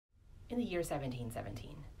In the year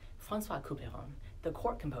 1717, François Couperin, the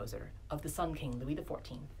court composer of the Sun King Louis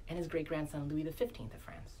XIV and his great-grandson Louis XV of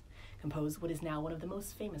France, composed what is now one of the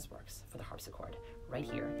most famous works for the harpsichord, right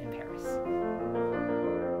here in Paris.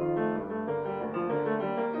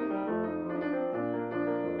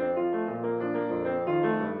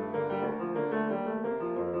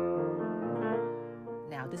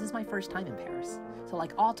 Now, this is my first time in Paris, so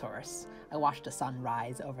like all tourists, I watched the sun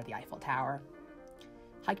rise over the Eiffel Tower,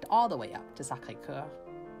 hiked all the way up to Sacré-Cœur,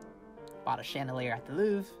 bought a chandelier at the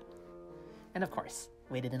Louvre, and of course,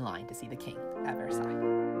 waited in line to see the king at Versailles.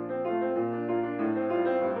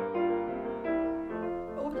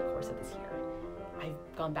 Over the course of this year,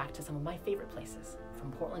 I've gone back to some of my favorite places,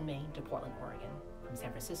 from Portland, Maine to Portland, Oregon, from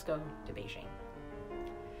San Francisco to Beijing.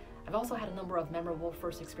 I've also had a number of memorable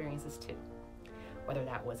first experiences too, whether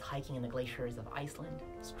that was hiking in the glaciers of Iceland,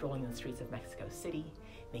 strolling the streets of Mexico City,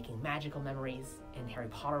 making magical memories in Harry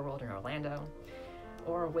Potter World in Orlando,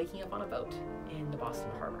 or waking up on a boat in the Boston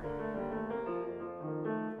Harbor.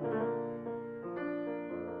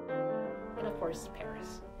 And of course,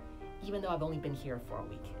 Paris. Even though I've only been here for a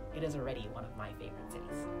week, it is already one of my favorite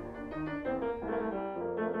cities.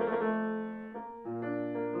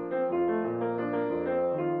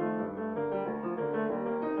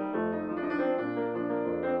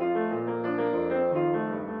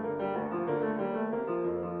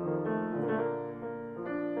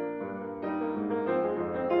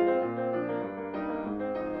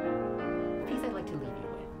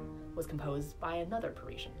 Was composed by another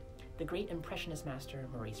Parisian, the great Impressionist master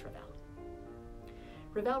Maurice Ravel.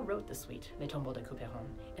 Ravel wrote the suite, Le Tombeau de Couperin,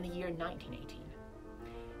 in the year 1918,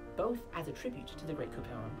 both as a tribute to the great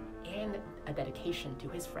Couperin and a dedication to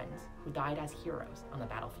his friends who died as heroes on the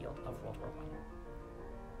battlefield of World War I.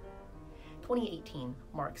 2018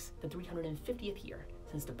 marks the 350th year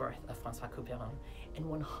since the birth of François Couperin and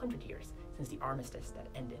 100 years since the armistice that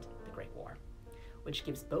ended the Great War, which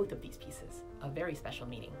gives both of these pieces a very special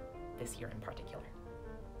meaning this year in particular.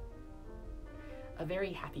 A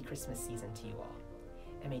very happy Christmas season to you all,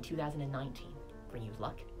 and may 2019 bring you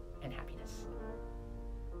luck and happiness.